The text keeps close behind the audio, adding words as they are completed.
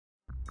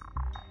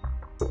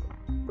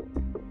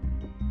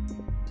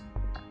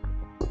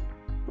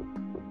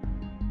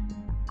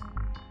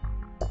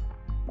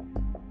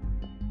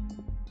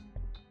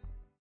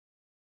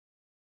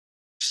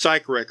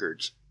PYSCHE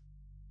Records.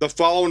 The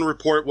following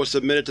report was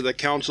submitted to the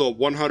Council of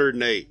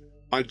 108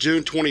 on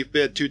June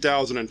 25,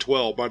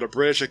 2012 by the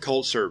British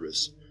Occult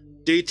Service,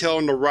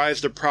 detailing the rise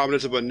to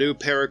prominence of a new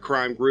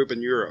paracrime group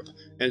in Europe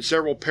and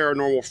several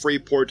paranormal free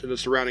ports in the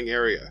surrounding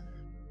area,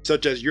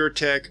 such as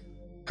Urtek,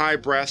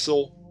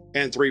 Hy-Brasil,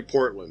 and 3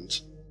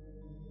 Portlands.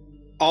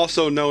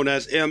 Also known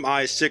as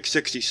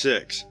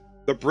MI-666,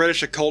 the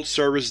British Occult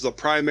Service is the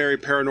primary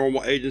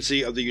paranormal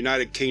agency of the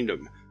United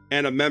Kingdom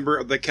and a member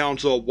of the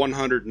Council of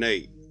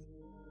 108.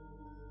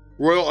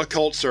 Royal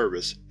Occult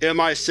Service,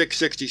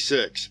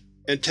 MI-666,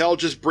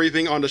 Intelligence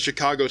Briefing on the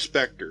Chicago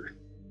Spectre.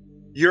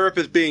 Europe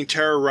is being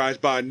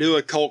terrorized by a new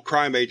occult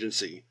crime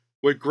agency,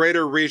 with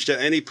greater reach than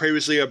any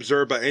previously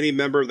observed by any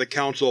member of the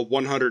Council of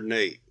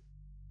 108.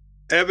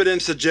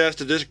 Evidence suggests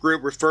that this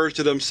group refers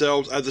to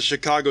themselves as the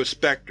Chicago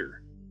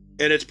Spectre,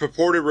 and its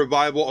purported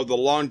revival of the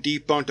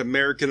long-defunct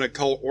American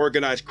occult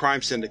organized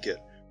crime syndicate,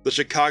 the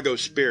Chicago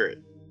Spirit.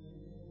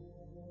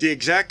 The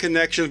exact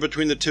connections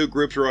between the two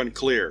groups are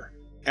unclear,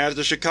 as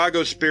the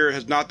Chicago Spirit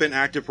has not been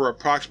active for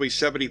approximately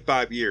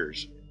 75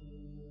 years.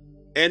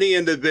 Any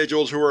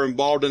individuals who are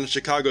involved in the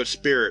Chicago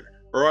Spirit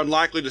are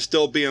unlikely to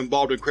still be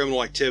involved in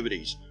criminal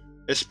activities,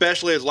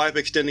 especially as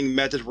life-extending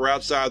methods were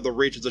outside of the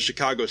reach of the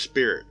Chicago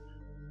Spirit,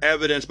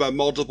 evidenced by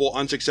multiple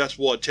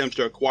unsuccessful attempts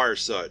to acquire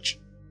such.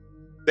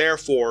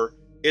 Therefore,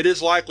 it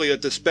is likely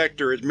that the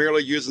Spectre is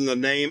merely using the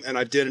name and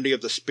identity of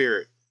the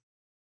Spirit.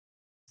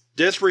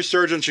 This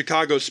resurgent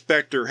Chicago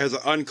Spectre has an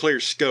unclear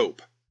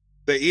scope.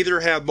 They either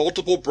have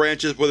multiple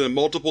branches within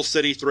multiple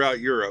cities throughout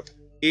Europe,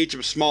 each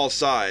of small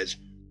size,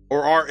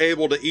 or are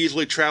able to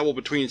easily travel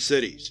between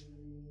cities.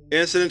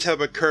 Incidents have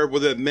occurred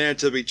within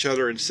minutes of each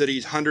other in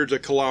cities hundreds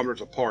of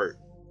kilometers apart.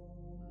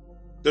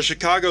 The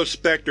Chicago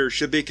Spectre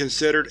should be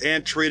considered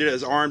and treated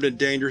as armed and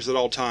dangerous at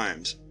all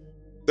times.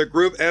 The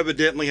group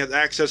evidently has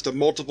access to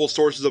multiple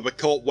sources of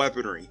occult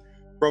weaponry,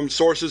 from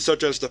sources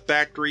such as the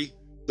Factory,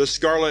 the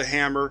Scarlet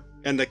Hammer,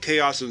 and the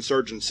Chaos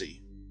Insurgency.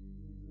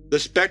 The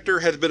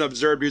Spectre has been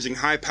observed using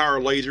high-power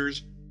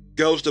lasers,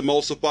 ghost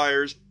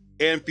emulsifiers,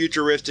 and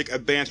futuristic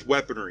advanced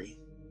weaponry.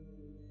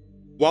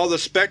 While the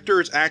Spectre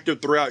is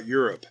active throughout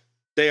Europe,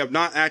 they have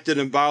not acted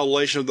in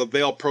violation of the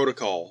Veil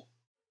Protocol.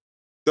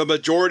 The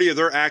majority of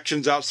their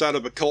actions outside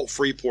of occult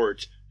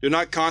freeports do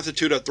not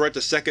constitute a threat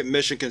to Second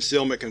Mission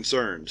concealment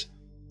concerns,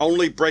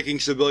 only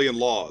breaking civilian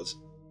laws.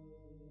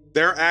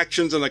 Their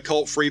actions in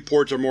occult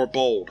freeports are more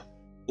bold,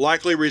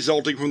 likely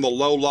resulting from the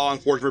low law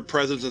enforcement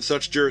presence in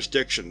such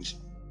jurisdictions.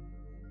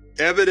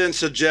 Evidence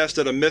suggests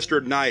that a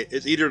Mr. Knight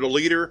is either the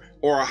leader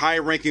or a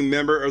high-ranking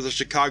member of the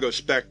Chicago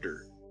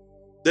Spectre.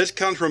 This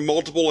comes from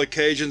multiple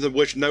occasions in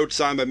which notes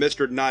signed by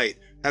Mr. Knight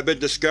have been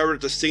discovered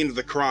at the scene of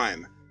the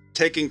crime,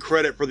 taking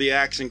credit for the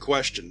acts in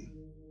question.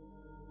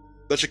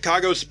 The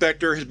Chicago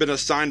Spectre has been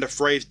assigned the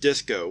phrase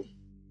Disco.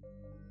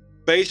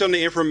 Based on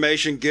the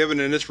information given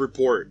in this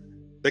report,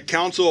 the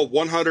Council of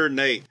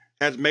 108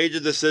 has made the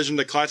decision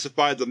to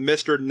classify the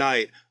Mr.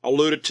 Knight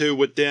alluded to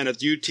within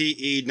as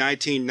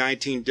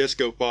UTE-1919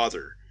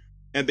 Discofather,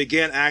 and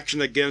began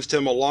action against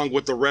him along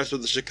with the rest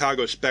of the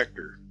Chicago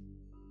Spectre.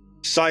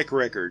 PYSCHE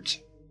Records.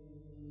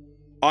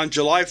 On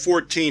July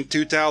 14,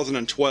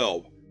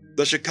 2012,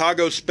 the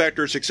Chicago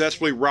Spectre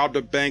successfully robbed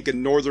a bank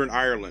in Northern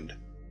Ireland.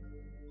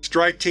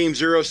 Strike Team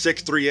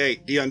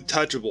 0638, the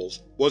Untouchables,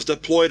 was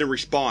deployed in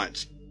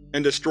response,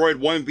 and destroyed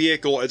one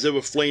vehicle as it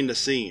was fleeing the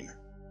scene.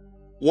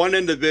 One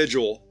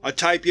individual, a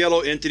Type Yellow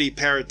Entity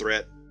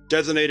Parathreat,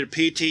 designated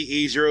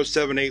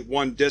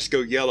PTE-0781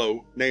 Disco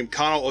Yellow, named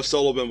Connell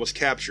O'Sullivan, was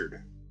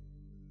captured.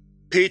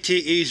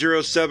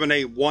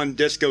 PTE-0781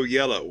 Disco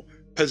Yellow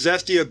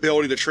possessed the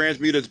ability to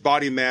transmute its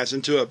body mass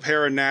into a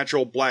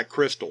paranatural black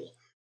crystal,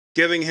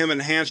 giving him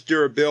enhanced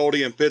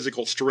durability and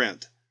physical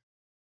strength.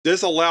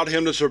 This allowed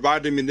him to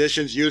survive the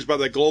munitions used by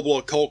the Global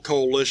Occult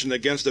Coalition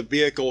against the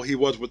vehicle he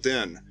was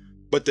within,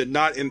 but did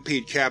not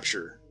impede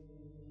capture.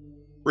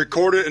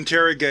 Recorded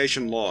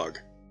Interrogation Log.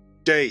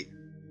 Date: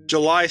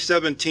 July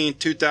 17,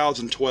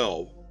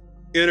 2012.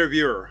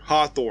 Interviewer: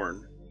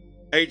 Hawthorne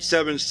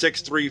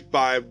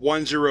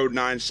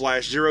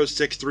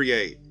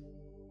 87635-109/0638.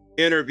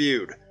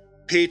 Interviewed: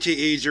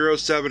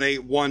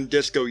 PTE-0781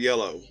 Disco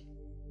Yellow.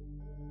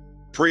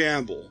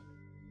 Preamble.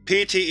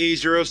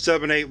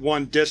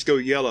 PTE-0781 Disco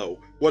Yellow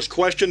was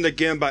questioned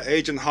again by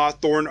Agent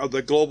Hawthorne of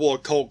the Global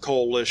Occult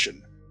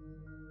Coalition.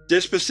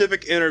 This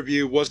specific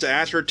interview was to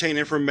ascertain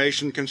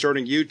information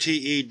concerning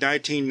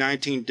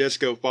UTE-1919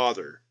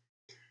 Discofather.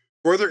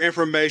 Further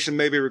information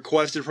may be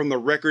requested from the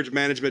Records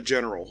Management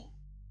General.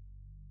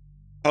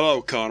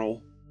 Hello,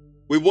 Connell.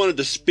 We wanted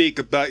to speak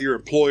about your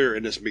employer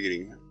in this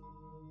meeting.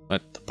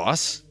 What, the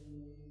boss?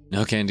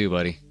 No can do,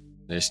 buddy.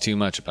 There's too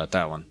much about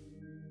that one.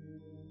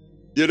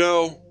 You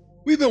know,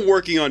 we've been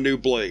working on new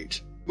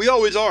blades. We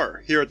always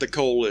are, here at the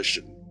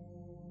Coalition.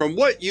 From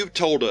what you've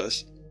told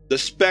us, the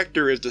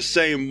Spectre is the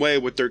same way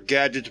with their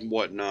gadgets and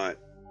whatnot.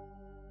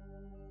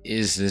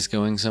 Is this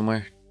going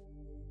somewhere?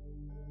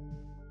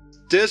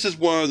 This is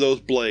one of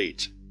those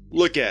blades.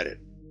 Look at it.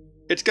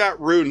 It's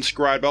got runes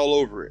inscribed all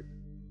over it.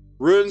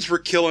 Runes for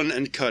killing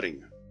and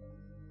cutting.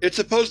 It's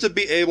supposed to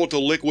be able to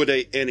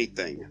liquidate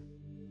anything.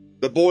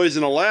 The boys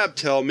in the lab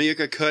tell me it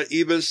could cut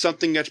even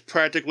something that's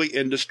practically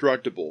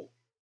indestructible.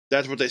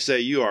 That's what they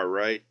say you are,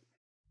 right?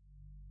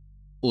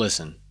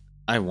 Listen,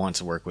 I want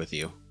to work with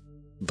you.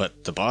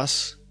 But the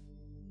boss?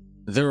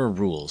 There are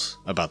rules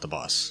about the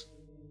boss.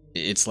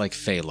 It's like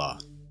Fey law,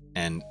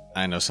 and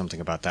I know something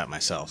about that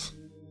myself.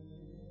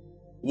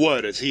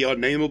 What, is he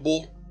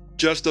unnameable?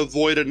 Just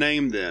avoid a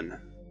name then.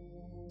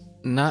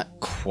 Not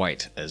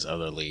quite as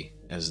otherly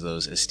as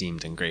those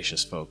esteemed and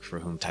gracious folk for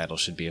whom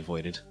titles should be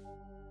avoided.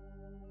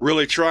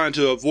 Really trying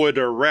to avoid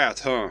their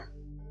wrath, huh?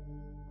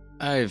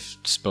 I've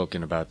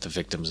spoken about the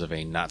victims of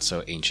a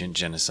not-so-ancient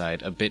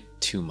genocide a bit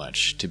too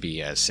much to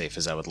be as safe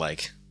as I would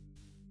like.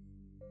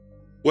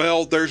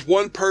 Well, there's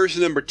one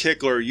person in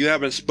particular you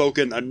haven't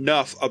spoken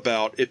enough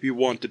about if you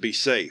want to be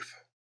safe.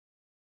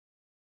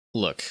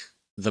 Look,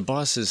 the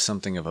boss is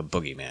something of a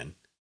boogeyman.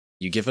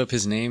 You give up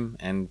his name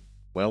and,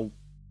 well,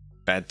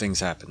 bad things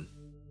happen.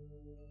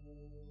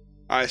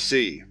 I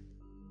see.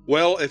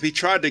 Well, if he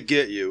tried to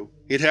get you,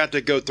 he'd have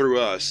to go through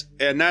us,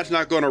 and that's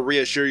not going to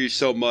reassure you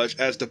so much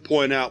as to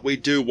point out we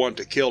do want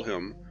to kill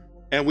him,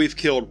 and we've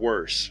killed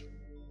worse.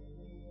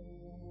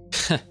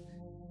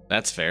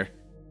 That's fair.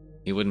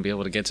 He wouldn't be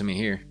able to get to me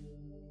here.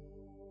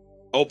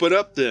 Open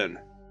up then.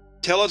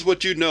 Tell us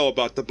what you know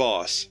about the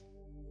boss.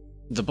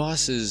 The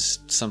boss is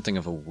something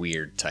of a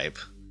weird type,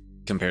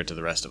 compared to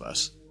the rest of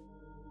us.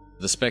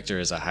 The Spectre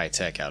is a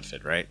high-tech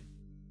outfit, right?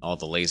 All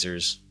the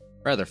lasers,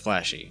 rather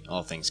flashy,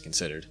 all things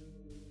considered.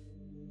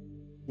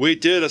 We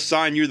did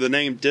assign you the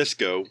name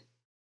Disco.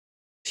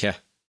 Yeah,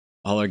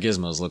 all our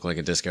gizmos look like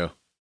a disco.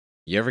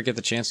 You ever get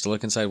the chance to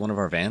look inside one of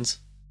our vans?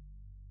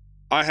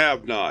 I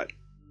have not,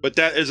 but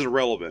that isn't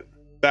relevant.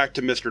 Back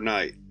to Mr.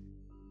 Knight.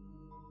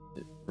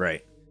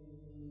 Right.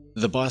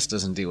 The boss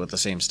doesn't deal with the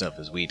same stuff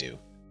as we do.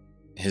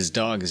 His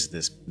dog is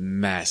this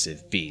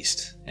massive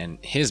beast, and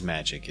his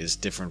magic is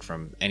different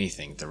from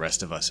anything the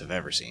rest of us have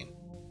ever seen.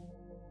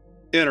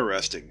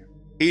 Interesting.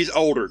 He's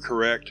older,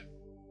 correct?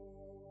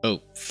 Oh,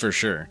 for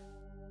sure.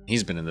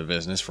 He's been in the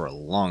business for a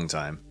long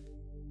time.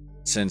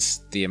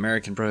 Since the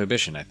American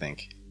Prohibition, I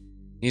think.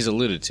 He's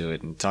alluded to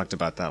it and talked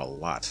about that a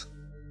lot.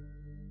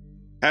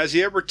 Has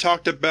he ever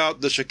talked about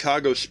the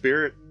Chicago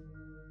Spirit?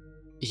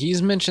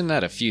 He's mentioned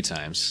that a few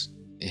times.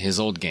 His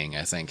old gang,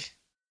 I think.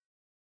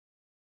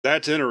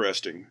 That's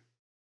interesting.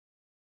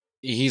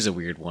 He's a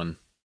weird one.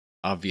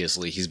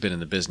 Obviously, he's been in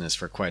the business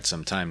for quite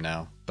some time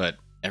now, but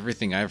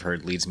everything I've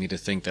heard leads me to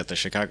think that the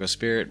Chicago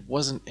Spirit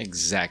wasn't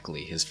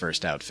exactly his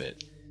first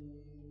outfit.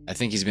 I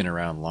think he's been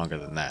around longer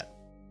than that.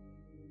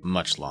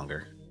 Much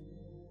longer.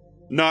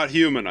 Not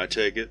human, I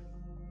take it.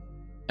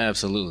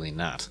 Absolutely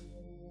not.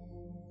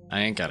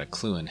 I ain't got a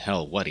clue in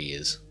hell what he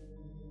is.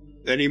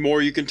 Any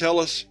more you can tell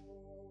us?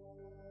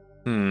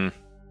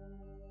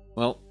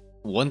 Well,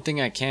 one thing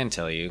I can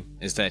tell you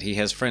is that he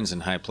has friends in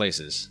high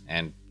places,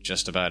 and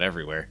just about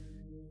everywhere.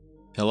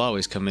 He'll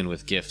always come in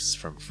with gifts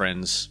from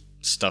friends,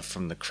 stuff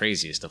from the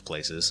craziest of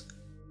places.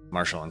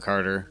 Marshall and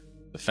Carter,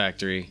 the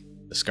Factory,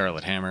 the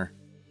Scarlet Hammer,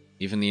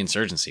 even the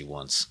Insurgency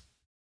once.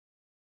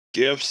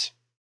 Gifts?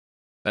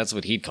 That's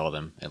what he'd call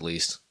them, at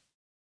least.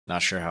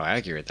 Not sure how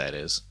accurate that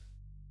is.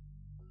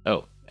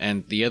 Oh,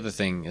 and the other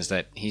thing is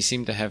that he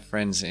seemed to have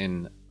friends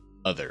in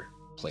other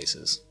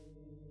places.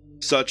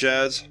 Such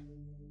as?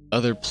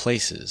 Other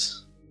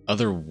places.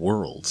 Other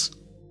worlds.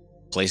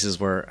 Places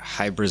where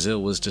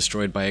Hy-Brasil was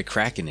destroyed by a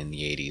kraken in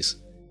the 80s.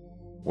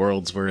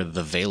 Worlds where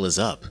the veil is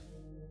up.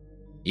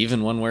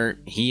 Even one where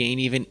he ain't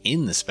even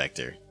in the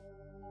Spectre.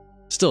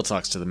 Still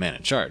talks to the man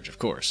in charge, of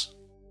course.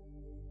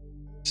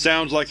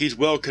 Sounds like he's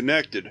well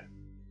connected.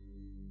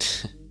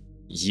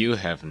 You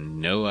have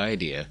no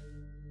idea.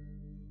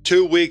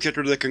 2 weeks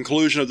after the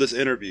conclusion of this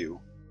interview,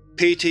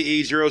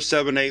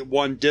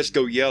 PTE-0781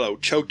 Disco Yellow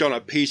choked on a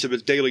piece of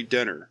his daily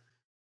dinner.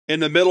 In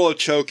the middle of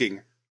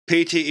choking,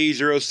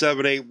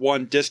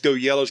 PTE-0781 Disco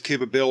Yellow's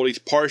capabilities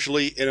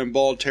partially and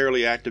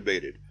involuntarily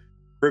activated,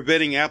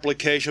 preventing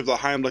application of the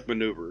Heimlich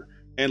maneuver,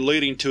 and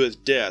leading to his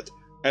death,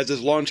 as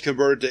his lungs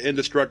converted to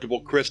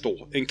indestructible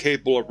crystal,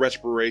 incapable of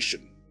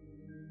respiration.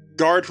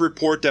 Guards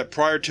report that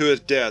prior to his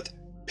death,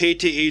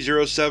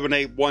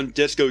 PTE-0781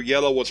 Disco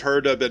Yellow was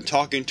heard to have been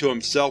talking to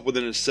himself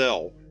within his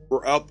cell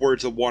for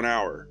upwards of 1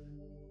 hour.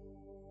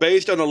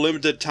 Based on the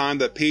limited time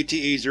that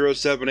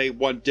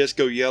PTE-0781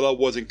 Disco Yellow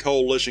was in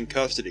Coalition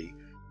custody,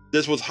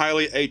 this was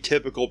highly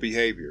atypical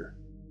behavior.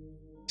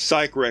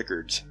 Psych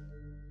Records.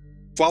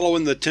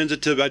 Following the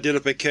tentative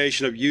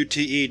identification of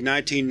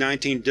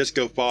UTE-1919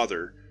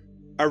 Discofather,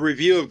 a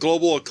review of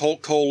Global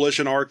Occult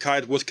Coalition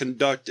archives was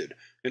conducted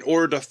in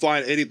order to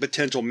find any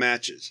potential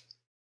matches.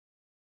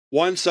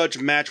 One such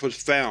match was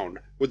found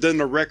within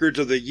the records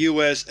of the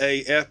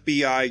USA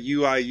FBI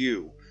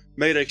UIU,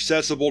 made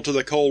accessible to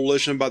the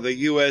Coalition by the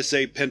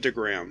USA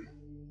Pentagram,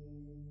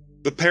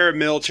 the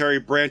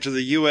paramilitary branch of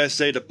the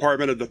USA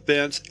Department of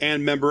Defense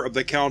and member of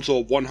the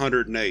Council of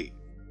 108.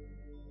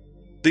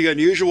 The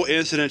Unusual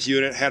Incidents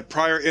Unit had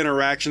prior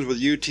interactions with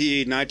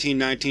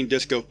UTE-1919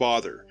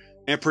 Discofather,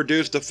 and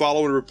produced the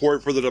following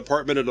report for the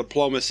Department of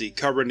Diplomacy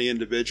covering the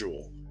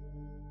individual.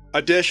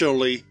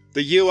 Additionally,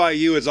 the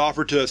UIU has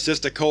offered to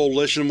assist the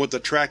Coalition with the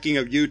tracking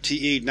of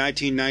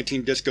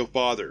UTE-1919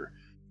 Discofather,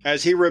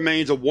 as he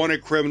remains a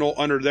wanted criminal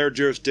under their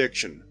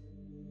jurisdiction.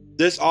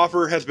 This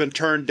offer has been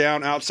turned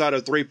down outside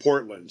of 3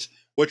 Portlands,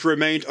 which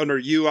remains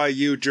under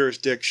UIU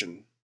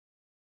jurisdiction.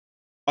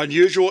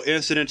 Unusual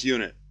Incidents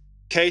Unit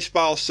Case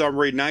File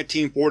Summary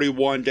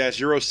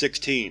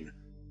 1941-016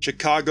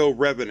 Chicago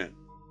Revenant.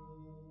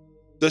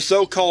 The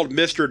so-called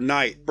Mr.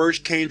 Knight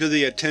first came to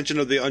the attention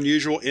of the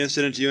Unusual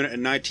Incidents Unit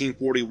in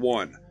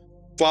 1941,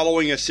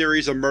 following a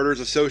series of murders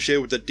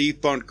associated with the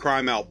defunct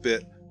crime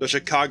outfit, the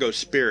Chicago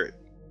Spirit.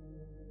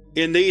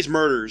 In these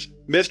murders,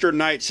 Mr.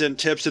 Knight sent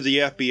tips to the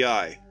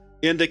FBI,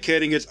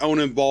 indicating his own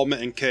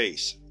involvement in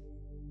case.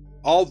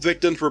 All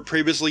victims were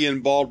previously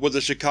involved with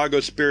the Chicago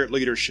Spirit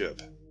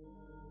leadership.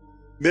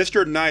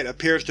 Mr. Knight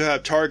appears to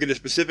have targeted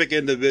specific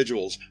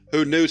individuals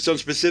who knew some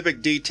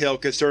specific detail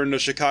concerning the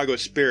Chicago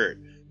Spirit,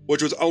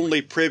 which was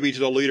only privy to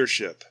the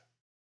leadership.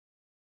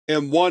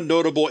 In one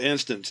notable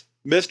instance,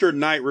 Mr.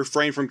 Knight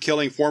refrained from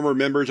killing former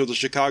members of the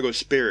Chicago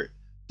Spirit,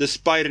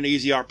 despite an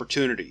easy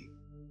opportunity.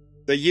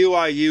 The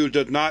UIU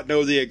does not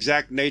know the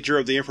exact nature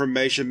of the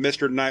information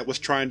Mr. Knight was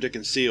trying to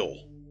conceal.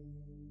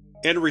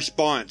 In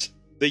response,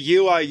 the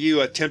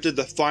UIU attempted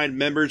to find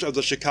members of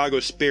the Chicago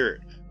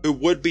Spirit who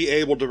would be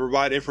able to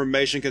provide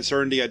information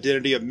concerning the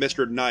identity of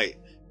Mr. Knight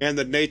and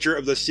the nature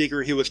of the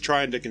secret he was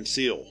trying to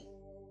conceal.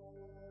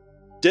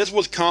 This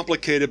was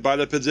complicated by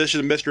the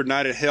position Mr.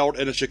 Knight had held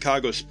in the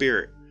Chicago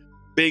Spirit,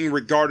 being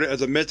regarded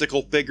as a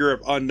mythical figure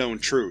of unknown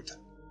truth.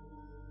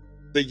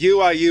 The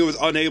UIU was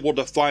unable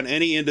to find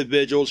any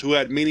individuals who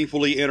had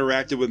meaningfully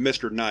interacted with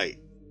Mr. Knight.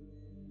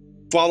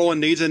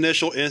 Following these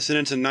initial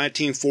incidents in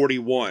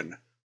 1941,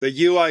 the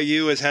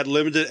UIU has had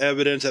limited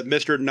evidence that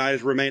Mr. Knight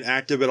has remained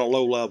active at a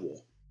low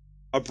level.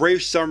 A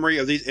brief summary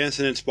of these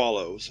incidents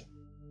follows.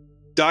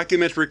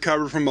 Documents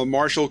recovered from a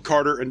Marshall,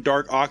 Carter, and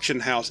Dark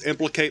auction house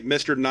implicate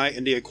Mr. Knight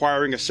in the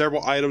acquiring of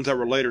several items that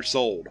were later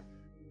sold.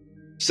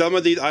 Some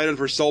of these items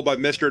were sold by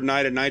Mr.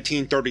 Knight in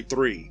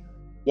 1933,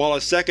 while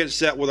a second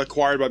set was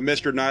acquired by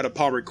Mr. Knight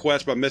upon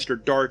request by Mr.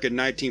 Dark in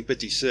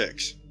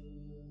 1956.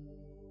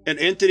 An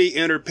entity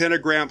entered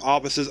Pentagram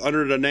offices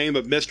under the name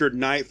of Mr.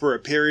 Knight for a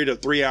period of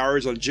 3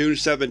 hours on June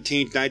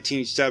 17,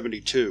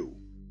 1972.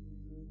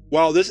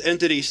 While this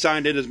entity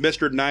signed in as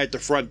Mr. Knight at the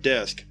front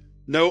desk,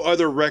 no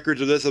other records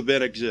of this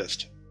event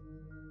exist.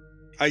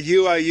 A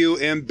UIU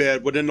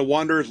embed within the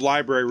Wanderers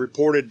Library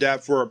reported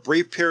that for a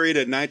brief period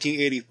in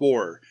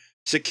 1984,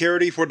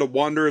 security for the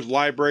Wanderers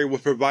Library was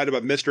provided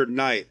by Mr.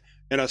 Knight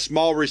and a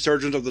small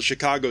resurgence of the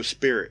Chicago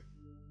Spirit.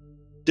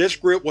 This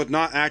group was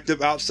not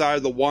active outside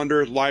of the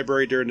Wanderers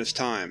Library during this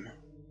time.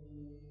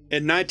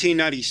 In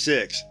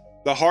 1996,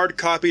 the hard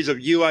copies of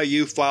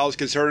UIU files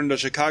concerning the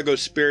Chicago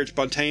Spirit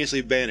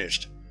spontaneously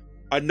vanished.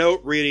 A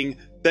note reading,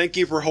 "Thank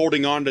you for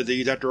holding on to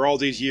these after all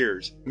these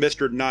years,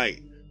 Mr.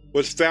 Knight,"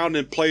 was found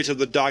in place of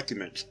the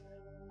documents.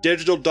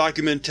 Digital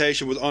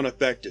documentation was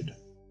unaffected.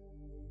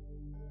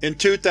 In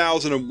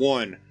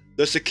 2001,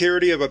 the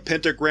security of a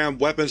Pentagram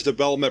weapons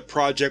development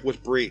project was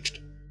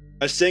breached.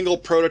 A single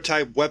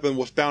prototype weapon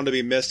was found to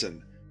be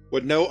missing,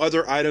 with no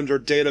other items or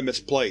data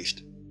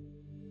misplaced.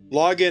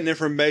 Login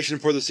information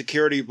for the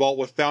security vault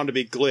was found to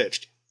be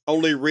glitched,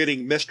 only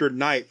reading Mr.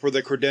 Knight for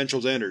the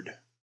credentials entered.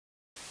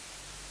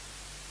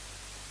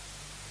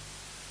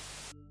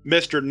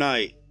 Mr.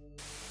 Knight.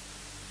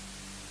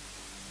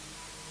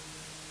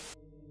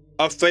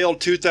 A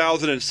failed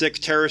 2006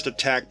 terrorist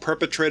attack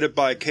perpetrated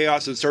by a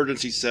Chaos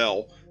Insurgency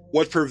cell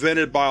was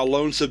prevented by a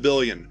lone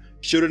civilian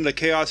shooting the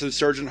Chaos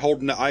Insurgent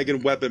holding the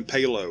Eigen weapon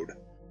payload.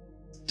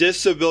 This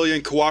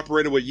civilian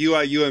cooperated with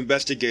UIU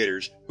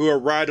investigators, who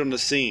arrived on the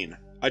scene,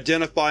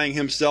 identifying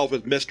himself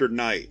as Mr.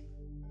 Knight.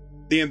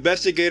 The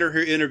investigator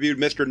who interviewed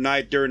Mr.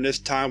 Knight during this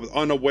time was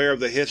unaware of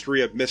the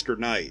history of Mr.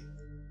 Knight.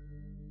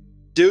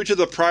 Due to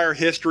the prior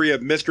history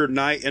of Mr.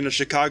 Knight and the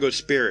Chicago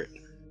Spirit,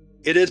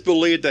 it is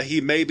believed that he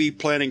may be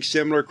planning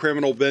similar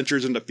criminal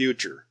ventures in the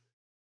future.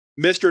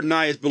 Mr.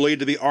 Knight is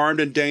believed to be armed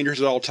and dangerous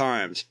at all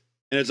times,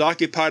 and has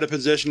occupied a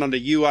position on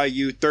the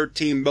UIU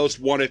 13 Most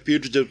Wanted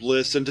Fugitives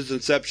list since its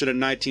inception in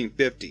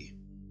 1950.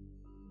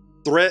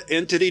 Threat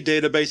Entity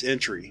Database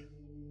Entry.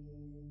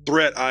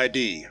 Threat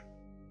ID: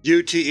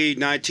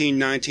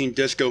 UTE-1919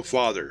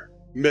 Discofather,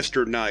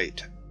 Mr.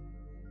 Knight.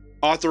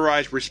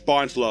 Authorized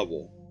Response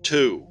Level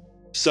 2,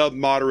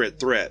 Sub-Moderate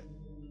Threat.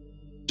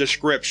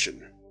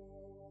 Description: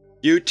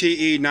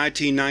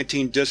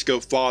 UTE-1919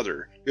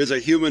 Discofather is a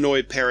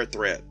humanoid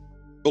parathreat,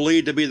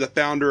 believed to be the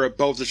founder of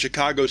both the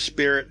Chicago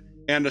Spirit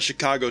and the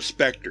Chicago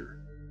Spectre.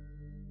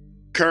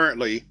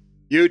 Currently,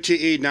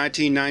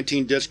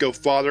 UTE-1919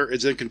 Discofather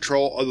is in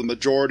control of the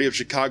majority of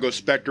Chicago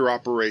Spectre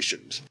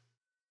operations.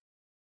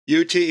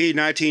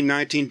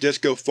 UTE-1919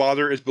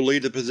 Discofather is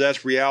believed to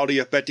possess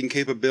reality-affecting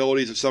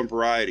capabilities of some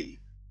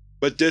variety,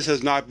 but this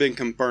has not been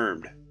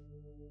confirmed.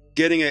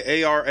 Getting an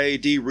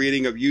ARAD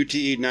reading of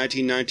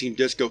UTE-1919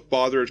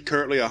 Discofather is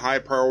currently a high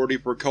priority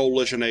for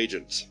Coalition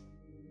agents.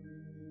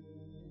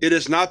 It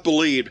is not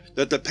believed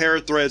that the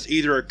parathreat is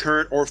either a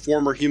current or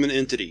former human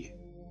entity.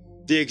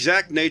 The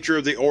exact nature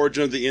of the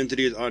origin of the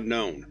entity is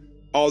unknown,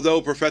 although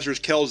Professors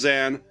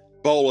Kelzan,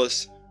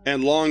 Bolus,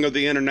 and Long of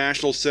the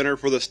International Center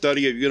for the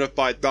Study of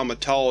Unified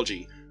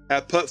Thaumatology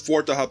have put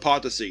forth the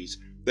hypotheses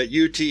that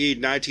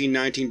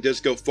UTE-1919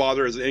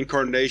 Discofather is an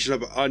incarnation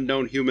of an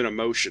unknown human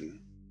emotion.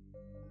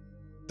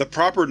 The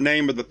proper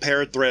name of the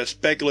parathreat is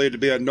speculated to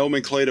be a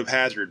nomenclative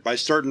hazard by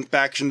certain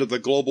factions of the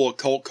Global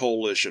Occult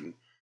Coalition,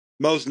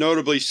 most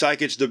notably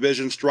Psychics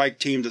Division strike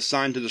teams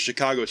assigned to the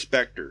Chicago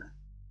Spectre.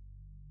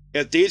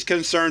 If these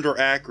concerns are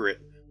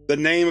accurate, the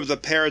name of the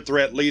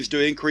parathreat leads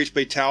to increased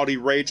fatality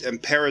rates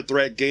and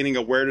parathreat gaining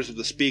awareness of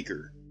the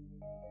speaker.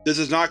 This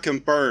is not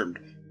confirmed,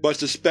 but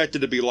suspected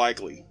to be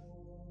likely.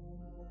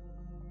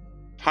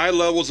 High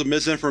levels of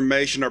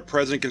misinformation are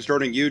present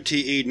concerning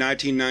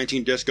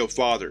UTE-1919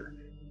 Discofather,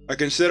 a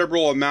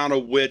considerable amount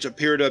of which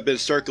appear to have been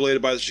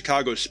circulated by the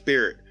Chicago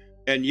Spirit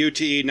and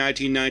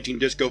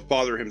UTE-1919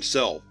 Discofather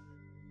himself.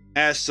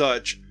 As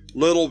such,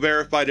 little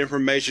verified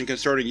information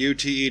concerning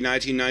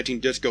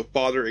UTE-1919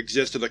 Discofather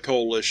exists in the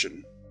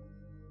Coalition.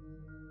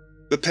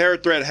 The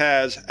parathreat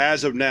has,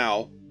 as of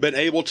now, been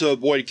able to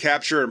avoid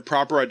capture and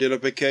proper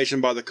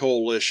identification by the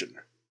Coalition.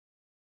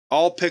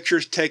 All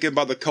pictures taken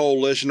by the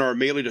Coalition are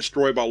immediately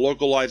destroyed by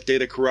localized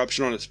data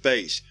corruption on its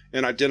face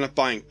and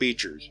identifying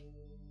features.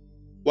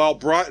 While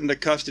brought into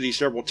custody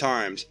several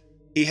times,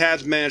 he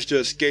has managed to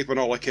escape on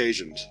all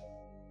occasions.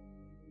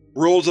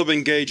 Rules of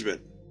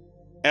Engagement.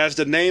 As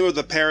the name of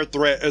the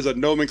parathreat is a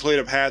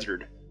nomenclative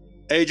hazard,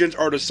 agents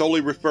are to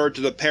solely refer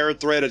to the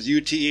parathreat as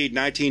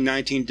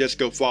UTE-1919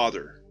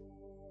 Discofather.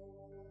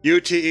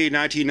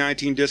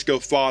 UTE-1919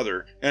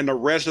 Discofather and the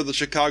rest of the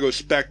Chicago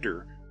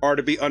Spectre are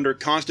to be under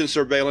constant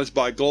surveillance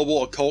by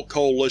Global Occult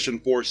Coalition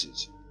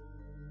forces.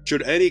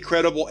 Should any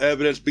credible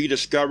evidence be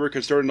discovered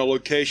concerning the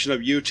location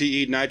of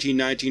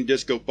UTE-1919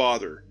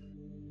 Discofather,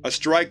 a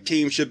strike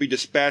team should be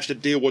dispatched to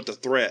deal with the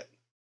threat.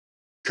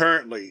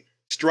 Currently,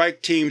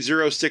 Strike Team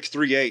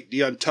 0638,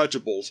 the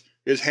Untouchables,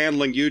 is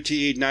handling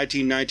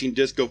UTE-1919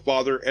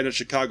 Discofather and the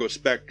Chicago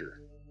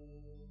Spectre.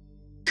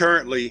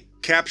 Currently,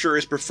 capture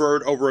is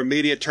preferred over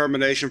immediate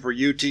termination for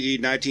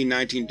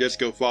UTE-1919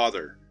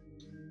 Discofather.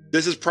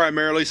 This is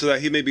primarily so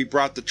that he may be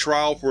brought to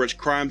trial for his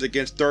crimes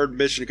against Third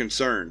Mission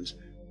concerns,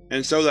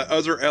 and so that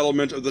other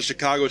elements of the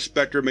Chicago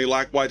Spectre may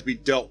likewise be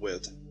dealt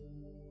with.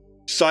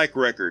 Psych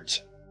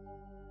Records.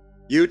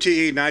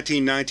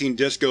 UTE-1919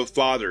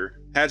 Discofather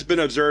has been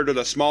observed at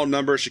a small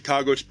number of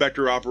Chicago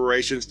Spectre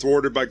operations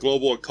thwarted by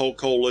Global Occult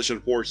Coalition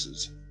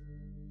forces.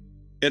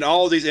 In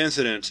all of these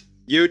incidents,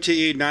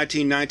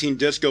 UTE-1919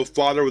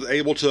 Discofather was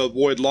able to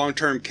avoid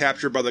long-term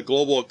capture by the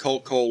Global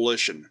Occult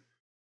Coalition.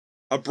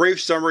 A brief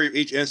summary of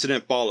each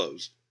incident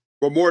follows.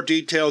 For more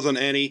details on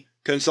any,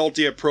 consult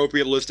the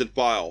appropriate listed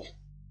file.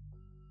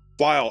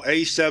 File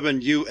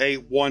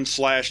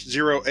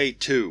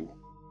A7U81/082.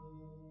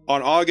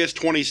 On August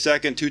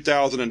 22,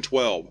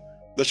 2012,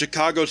 the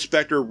Chicago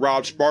Spectre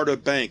robbed Sparta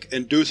Bank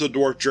in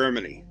Dusseldorf,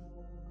 Germany.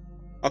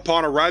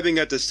 Upon arriving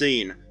at the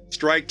scene,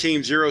 Strike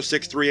Team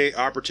 0638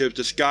 operatives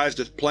disguised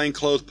as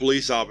plainclothes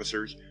police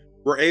officers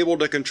were able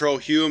to control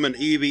Hume and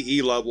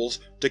EVE levels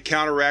to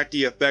counteract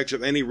the effects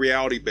of any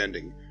reality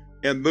bending,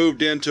 and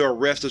moved in to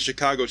arrest the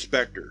Chicago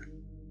Spectre.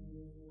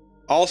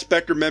 All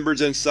Spectre members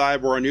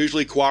inside were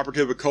unusually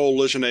cooperative with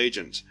Coalition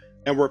agents,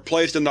 and were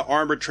placed into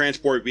armored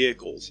transport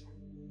vehicles.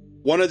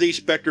 One of these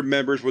Spectre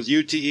members was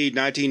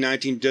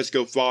UTE-1919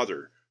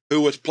 Discofather,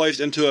 who was placed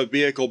into a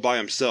vehicle by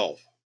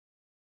himself.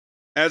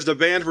 As the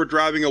vans were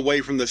driving away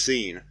from the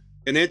scene,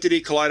 an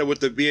entity collided with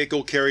the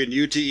vehicle carrying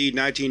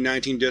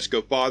UTE-1919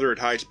 Discofather at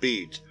high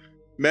speeds,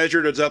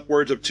 measured as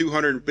upwards of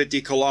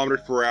 250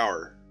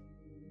 km/h.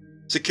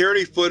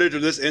 Security footage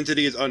of this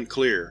entity is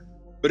unclear,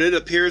 but it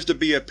appears to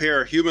be a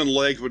pair of human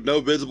legs with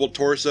no visible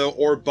torso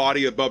or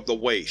body above the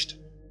waist.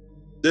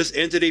 This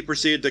entity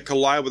proceeded to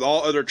collide with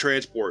all other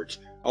transports,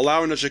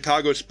 allowing the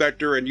Chicago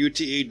Spectre and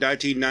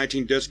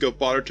UTE-1919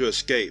 Discofather to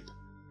escape.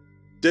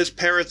 This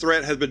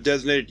parathreat has been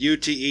designated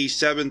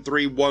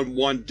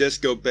UTE-7311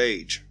 Disco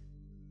Beige.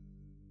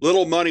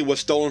 Little money was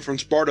stolen from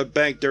Sparta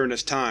Bank during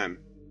this time,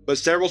 but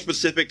several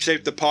specific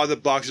safe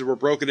deposit boxes were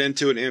broken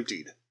into and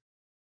emptied.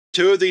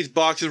 Two of these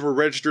boxes were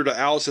registered to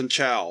Allison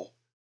Chow,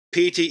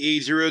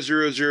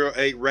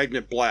 PTE-0008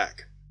 Regnant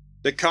Black.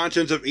 The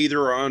contents of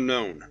either are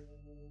unknown.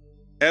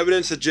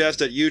 Evidence suggests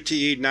that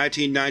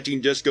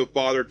UTE-1919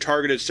 Discofather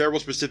targeted several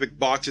specific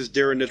boxes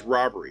during this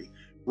robbery,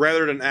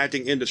 rather than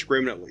acting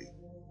indiscriminately.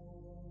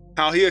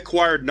 How he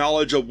acquired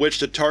knowledge of which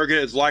to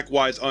target is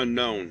likewise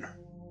unknown.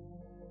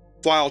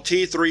 File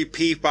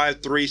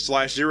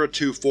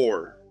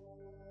T3P53/024.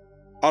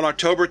 On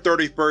October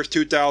 31,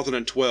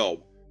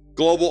 2012,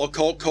 Global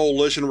Occult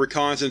Coalition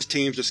reconnaissance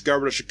teams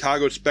discovered a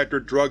Chicago Spectre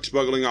drug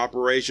smuggling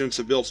operation in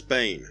Seville,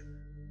 Spain.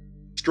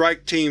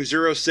 Strike Team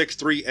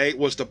 0638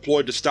 was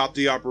deployed to stop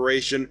the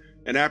operation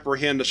and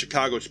apprehend the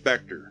Chicago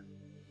Spectre.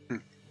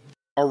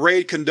 A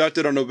raid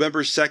conducted on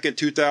November 2,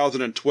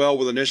 2012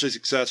 was initially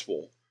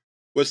successful,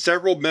 with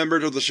several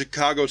members of the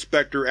Chicago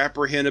Spectre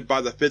apprehended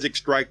by the Physics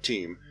Strike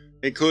Team,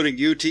 including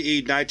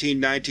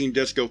UTE-1919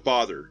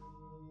 Discofather.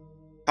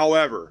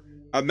 However,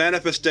 A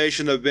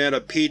manifestation event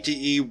of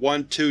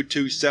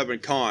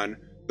PTE-1227-Con,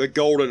 the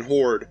Golden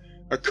Horde,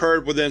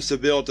 occurred within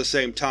Seville at the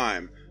same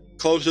time,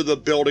 close to the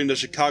building the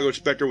Chicago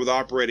Spectre was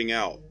operating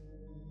out.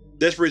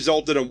 This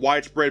resulted in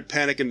widespread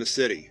panic in the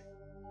city.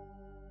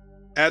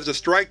 As the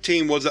strike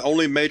team was the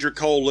only major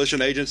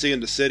coalition agency in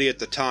the city at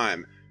the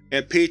time,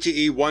 and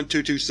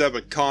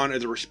PTE-1227-Con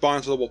is a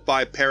response to Level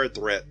 5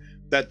 para-threat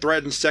that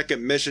threatens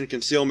second mission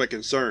concealment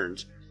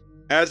concerns,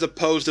 as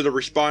opposed to the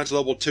response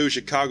Level 2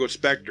 Chicago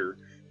Spectre,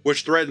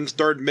 which threatens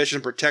third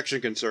mission protection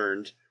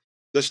concerns,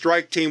 the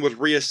strike team was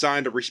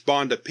reassigned to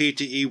respond to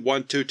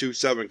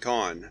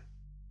PTE-1227-Con.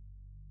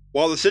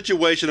 While the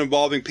situation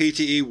involving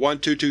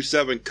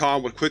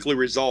PTE-1227-Con was quickly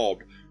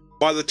resolved,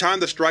 by the time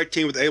the strike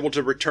team was able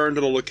to return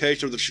to the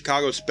location of the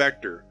Chicago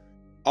Spectre,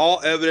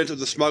 all evidence of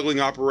the smuggling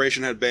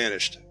operation had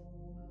vanished.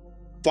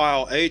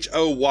 File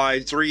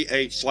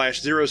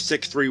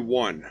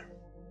HOY38/0631.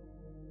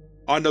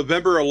 On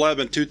November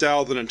 11,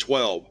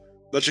 2012,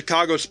 the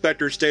Chicago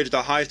Spectre staged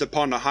a heist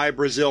upon the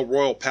Hy-Brasil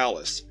Royal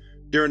Palace,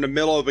 during the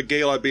middle of a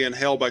gala being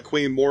held by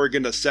Queen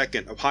Morrigan II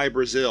of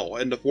Hy-Brasil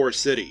in the Four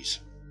Cities.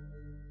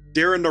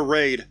 During the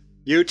raid,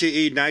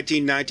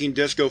 UTE-1919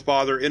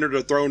 Discofather entered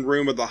the throne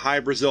room of the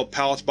Hy-Brasil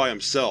Palace by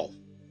himself,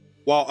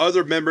 while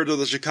other members of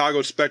the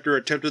Chicago Spectre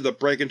attempted to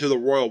break into the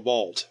royal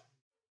vault.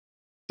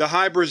 The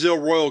Hy-Brasil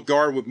Royal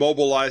Guard was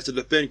mobilized to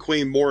defend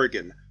Queen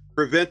Morrigan,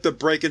 prevent the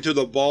break into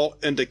the vault,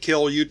 and to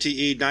kill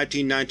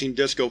UTE-1919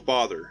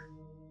 Discofather.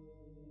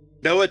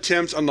 No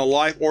attempts on the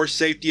life or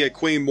safety of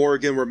Queen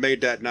Morrigan were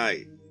made that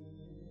night.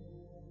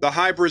 The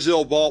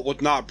Hy-Brasil vault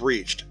was not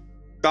breached.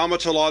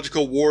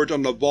 Thaumatological wards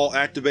on the vault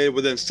activated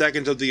within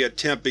seconds of the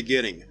attempt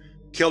beginning,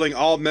 killing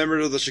all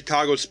members of the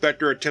Chicago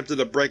Spectre attempted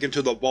to break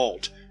into the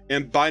vault,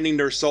 and binding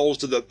their souls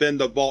to defend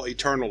the vault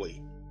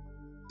eternally.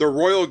 The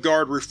Royal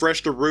Guard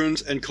refreshed the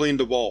runes and cleaned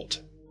the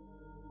vault.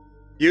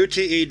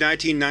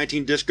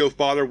 UTE-1919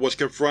 Discofather was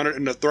confronted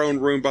in the throne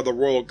room by the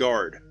Royal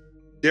Guard.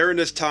 During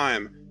this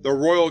time, the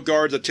Royal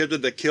Guards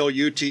attempted to kill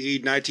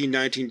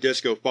UTE-1919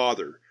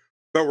 Discofather,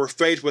 but were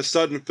faced with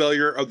sudden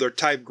failure of their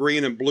Type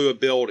Green and Blue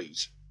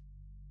abilities.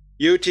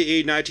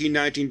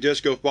 UTE-1919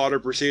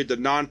 Discofather proceeded to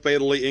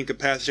non-fatally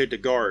incapacitate the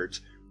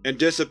guards, and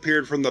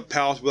disappeared from the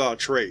palace without a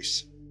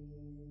trace.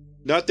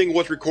 Nothing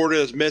was recorded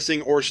as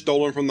missing or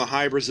stolen from the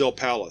Hy-Brasil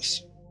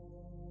Palace.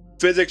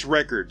 PYSCHE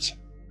Records.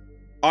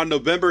 On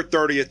November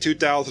 30,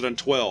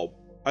 2012,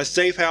 a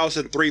safe house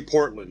in 3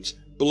 Portlands,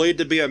 believed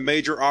to be a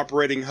major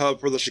operating hub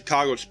for the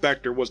Chicago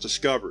Spectre, was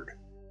discovered.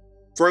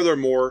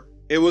 Furthermore,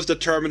 it was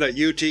determined that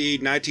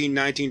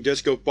UTE-1919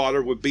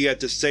 Discofather would be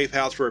at this safe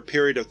house for a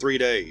period of 3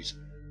 days,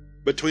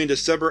 between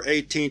December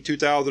 18,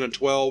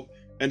 2012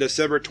 and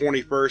December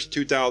 21,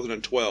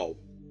 2012.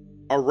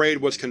 A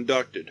raid was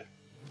conducted.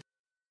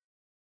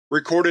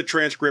 Recorded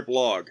Transcript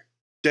Log.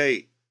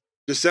 Date: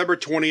 December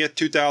 20,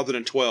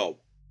 2012.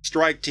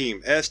 Strike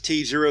Team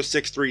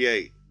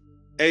ST-0638.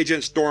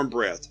 Agent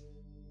Stormbreath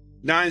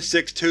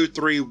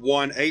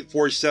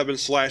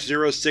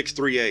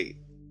 96231-847/0638.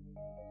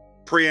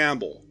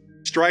 Preamble: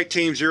 Strike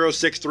Team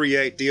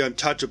 0638, the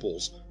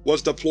Untouchables,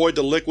 was deployed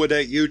to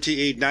liquidate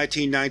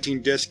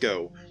UTE-1919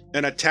 Disco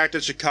and attack the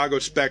Chicago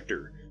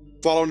Spectre,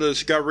 following the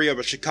discovery of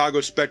a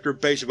Chicago Spectre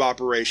base of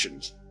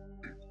operations.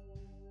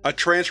 A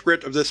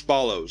transcript of this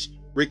follows,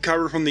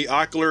 recovered from the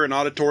ocular and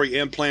auditory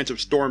implants of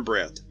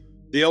Stormbreath,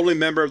 the only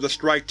member of the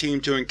strike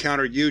team to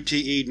encounter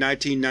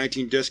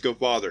UTE-1919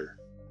 Discofather.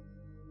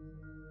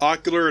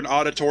 Ocular and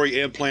auditory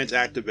implants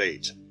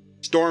activate.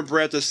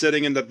 Stormbreath is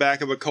sitting in the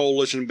back of a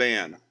Coalition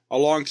van,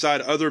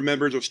 alongside other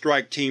members of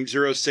Strike Team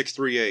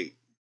 0638.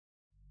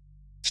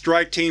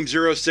 Strike Team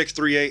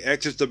 0638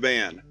 exits the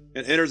van,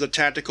 and enters a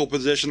tactical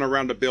position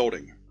around the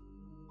building.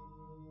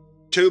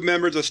 2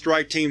 members of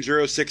Strike Team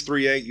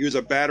 0638 use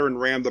a battering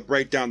ram to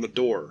break down the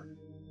door.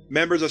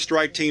 Members of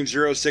Strike Team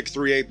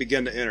 0638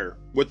 begin to enter,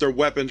 with their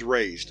weapons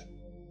raised.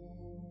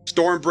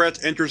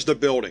 Stormbreath enters the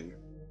building.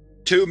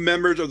 2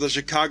 members of the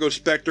Chicago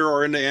Spectre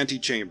are in the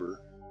antechamber.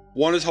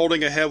 One is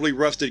holding a heavily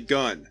rusted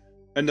gun,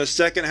 and the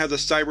second has a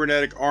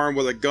cybernetic arm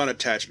with a gun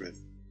attachment.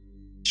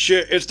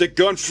 Shit, it's the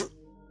gun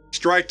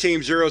Strike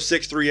Team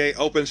 0638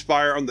 opens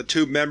fire on the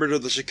 2 members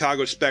of the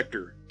Chicago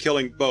Spectre,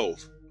 killing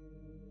both.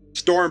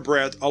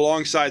 Stormbreath,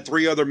 alongside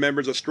 3 other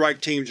members of Strike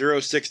Team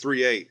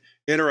 0638,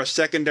 enter a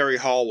secondary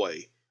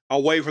hallway,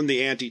 away from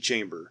the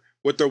antechamber,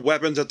 with their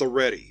weapons at the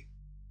ready.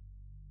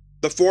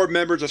 The 4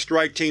 members of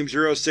Strike Team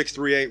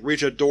 0638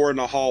 reach a door in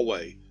the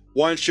hallway.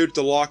 One shoots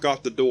the lock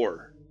off the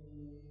door.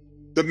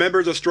 The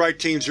members of Strike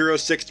Team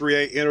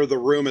 0638 enter the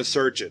room and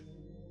search it.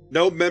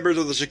 No members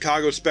of the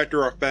Chicago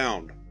Spectre are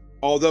found,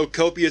 although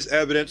copious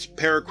evidence,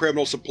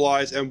 paracriminal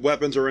supplies, and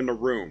weapons are in the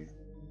room.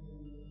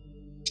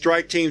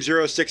 Strike Team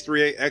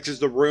 0638 exits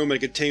the room and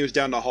continues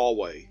down the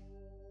hallway.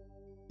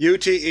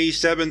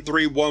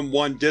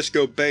 UTE-7311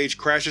 Disco Beige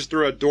crashes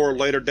through a door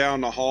later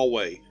down the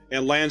hallway,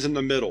 and lands in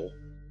the middle.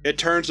 It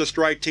turns to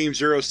Strike Team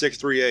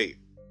 0638.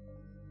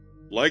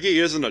 Leggy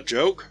isn't a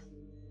joke?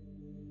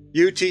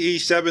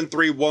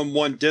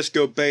 UTE-7311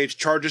 Disco Beige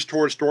charges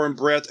towards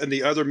Stormbreath and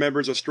the other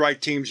members of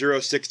Strike Team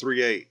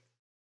 0638.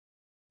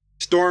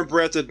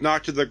 Stormbreath is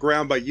knocked to the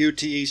ground by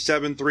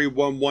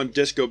UTE-7311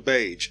 Disco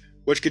Beige,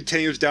 which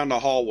continues down the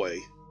hallway.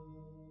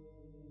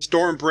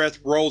 Stormbreath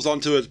rolls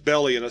onto his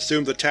belly and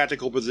assumes a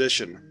tactical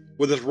position,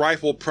 with his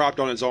rifle propped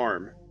on his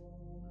arm.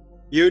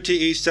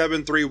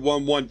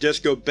 UTE-7311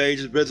 Disco Beige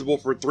is visible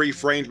for 3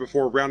 frames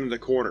before rounding the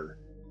corner.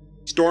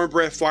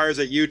 Stormbreath fires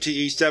at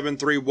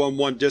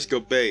UTE-7311 Disco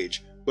Beige,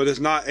 but is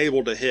not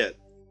able to hit.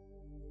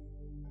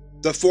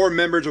 The 4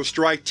 members of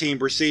Strike Team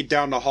proceed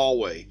down the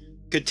hallway,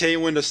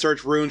 continuing to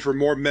search rooms for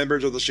more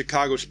members of the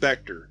Chicago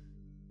Spectre.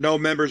 No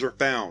members are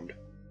found.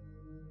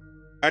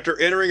 After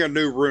entering a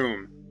new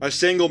room, a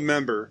single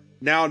member,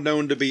 now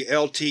known to be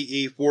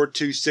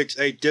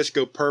LTE-4268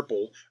 Disco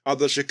Purple, of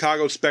the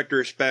Chicago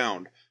Spectre is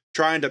found,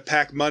 trying to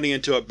pack money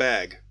into a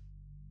bag.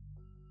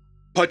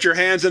 "Put your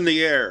hands in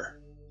the air!"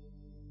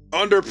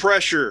 "Under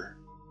pressure!"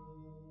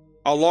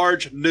 A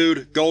large,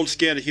 nude,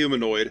 gold-skinned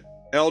humanoid,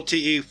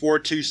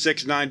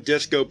 LTE-4269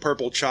 Disco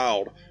Purple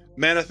Child,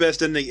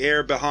 manifests in the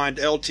air behind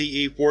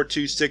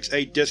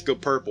LTE-4268 Disco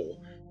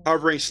Purple,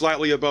 hovering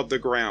slightly above the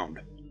ground.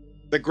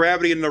 The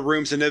gravity in the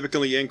room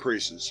significantly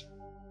increases.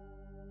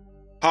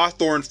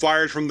 Hawthorne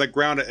fires from the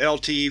ground at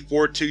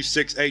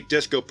LTE-4268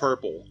 Disco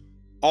Purple.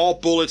 All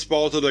bullets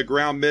fall to the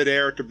ground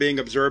mid-air after being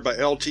observed by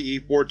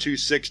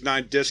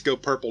LTE-4269 Disco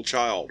Purple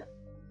Child.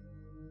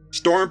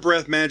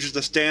 Stormbreath manages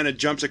to stand and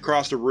jumps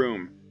across the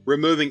room,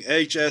 removing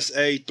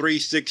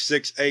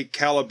HSA-3668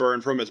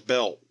 Caliburn from his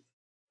belt.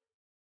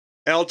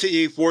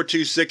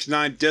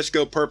 LTE-4269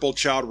 Disco Purple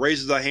Child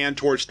raises a hand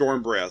towards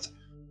Stormbreath,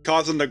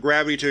 causing the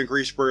gravity to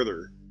increase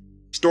further.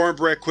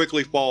 Stormbreath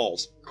quickly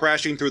falls,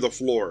 crashing through the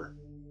floor.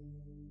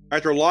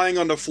 After lying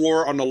on the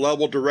floor on the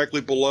level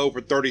directly below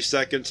for 30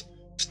 seconds,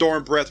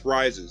 Stormbreath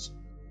rises.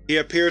 He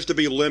appears to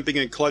be limping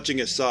and clutching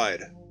his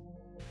side.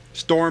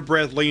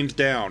 Stormbreath leans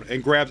down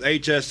and grabs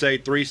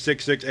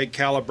HSA-3668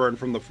 Caliburn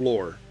from the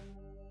floor.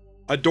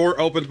 A door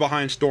opens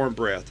behind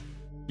Stormbreath.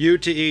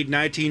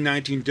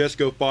 UTE-1919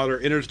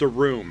 Discofather enters the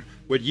room,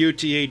 with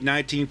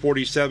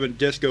UTE-1947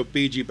 Disco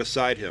Fiji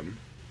beside him.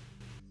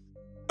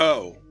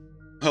 "Oh.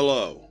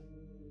 Hello."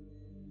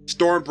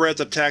 Stormbreath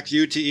attacks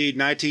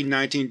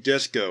UTE-1919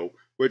 Disco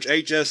with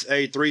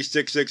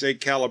HSA-3668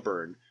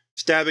 Caliburn,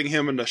 stabbing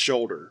him in the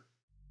shoulder.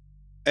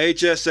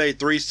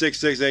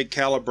 HSA-3668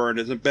 Caliburn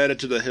is embedded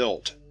to the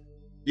hilt.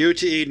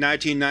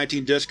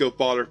 UTE-1919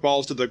 Discofather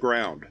falls to the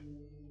ground.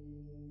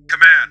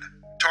 "Command.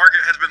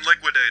 Target has been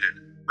liquidated.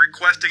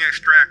 Requesting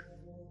extract."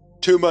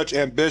 Too much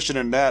ambition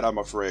in that, I'm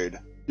afraid.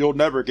 You'll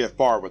never get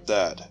far with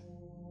that.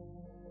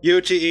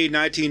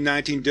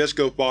 UTE-1919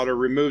 Discofather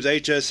removes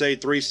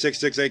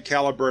HSA-3668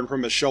 Caliburn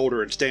from his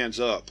shoulder and stands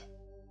up.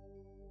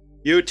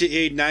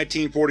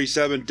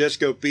 UTE-1947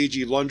 Disco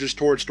Fiji lunges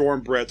towards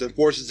Stormbreath and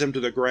forces him to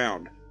the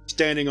ground,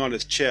 standing on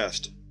his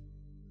chest.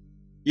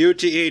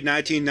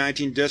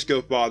 UTE-1919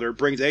 Discofather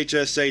brings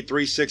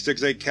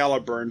HSA-3668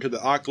 Caliburn to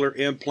the ocular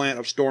implant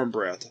of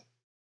Stormbreath.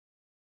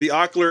 The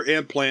ocular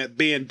implant,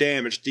 being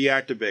damaged,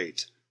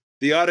 deactivates.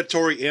 The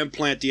auditory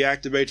implant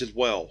deactivates as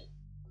well.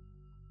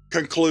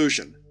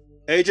 Conclusion: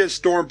 Agent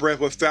Stormbreath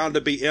was found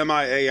to be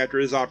MIA after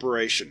his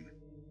operation.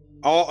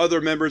 All other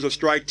members of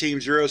Strike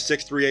Team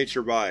 0638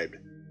 survived.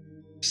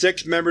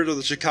 6 members of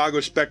the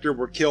Chicago Spectre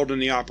were killed in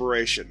the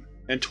operation,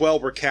 and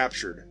 12 were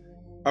captured.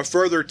 A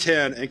further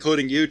 10,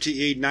 including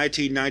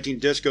UTE-1919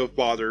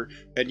 Discofather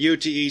and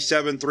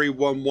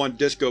UTE-7311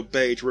 Disco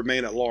Beige,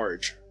 remain at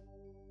large.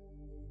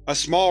 A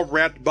small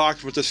wrapped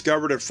box was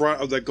discovered in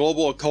front of the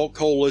Global Occult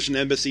Coalition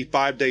embassy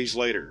 5 days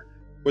later,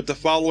 with the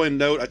following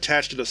note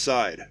attached to the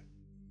side.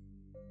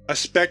 "A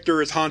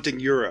spectre is haunting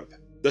Europe.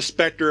 The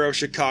Spectre of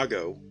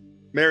Chicago.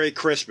 Merry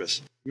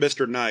Christmas,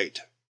 Mr.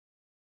 Knight."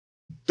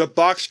 The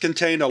box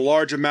contained a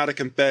large amount of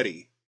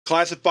confetti,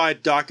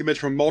 classified documents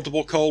from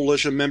multiple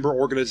Coalition member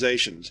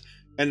organizations,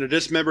 and the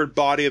dismembered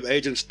body of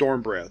Agent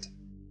Stormbreath.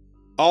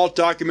 All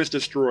documents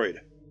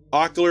destroyed,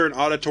 ocular and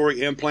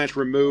auditory implants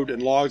removed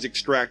and logs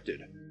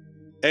extracted.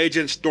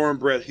 Agent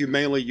Stormbreath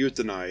humanely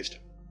euthanized.